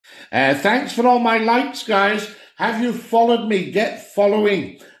Thanks for all my likes, guys. Have you followed me? Get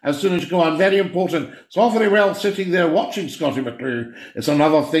following as soon as you go on. Very important. It's all very well sitting there watching Scottie McClue. It's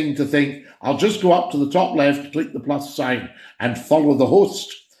another thing to think, I'll just go up to the top left, click the plus sign, and follow the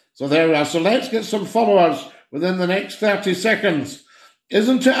host. So there we are. So let's get some followers within the next 30 seconds.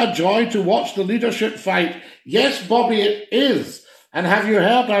 Isn't it a joy to watch the leadership fight? Yes, Bobby, it is. And have you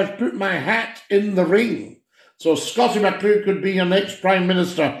heard I've put my hat in the ring? So Scottie McClue could be your next Prime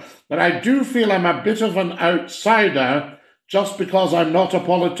Minister. But I do feel I'm a bit of an outsider just because I'm not a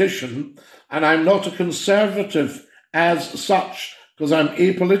politician and I'm not a conservative as such because I'm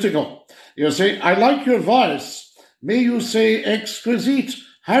apolitical. You see, I like your voice. May you say exquisite.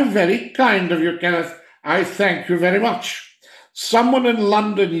 How very kind of you, Kenneth. I thank you very much. Someone in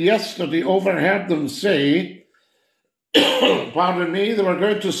London yesterday overheard them say, pardon me, they were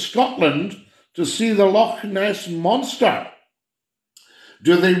going to Scotland to see the Loch Ness Monster.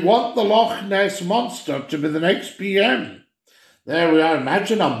 Do they want the Loch Ness Monster to be the next PM? There we are.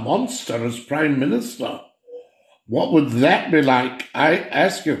 Imagine a monster as Prime Minister. What would that be like? I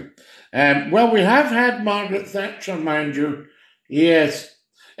ask you. Well, we have had Margaret Thatcher, mind you. Yes.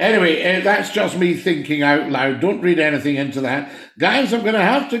 Anyway, that's just me thinking out loud. Don't read anything into that. Guys, I'm going to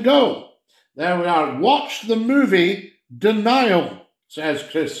have to go. There we are. Watch the movie Denial, says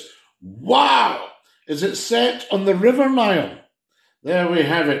Chris. Wow! Is it set on the River Nile? There we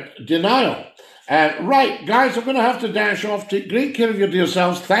have it. Denial. Right, guys, I'm going to have to dash off. Take great care of your dear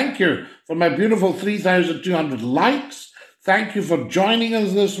selves. Thank you for my beautiful 3,200 likes. Thank you for joining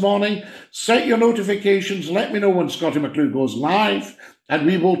us this morning. Set your notifications. Let me know when Scottie McClue goes live, and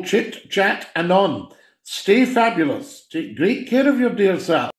we will chit-chat anon. Stay fabulous. Take great care of your dear self.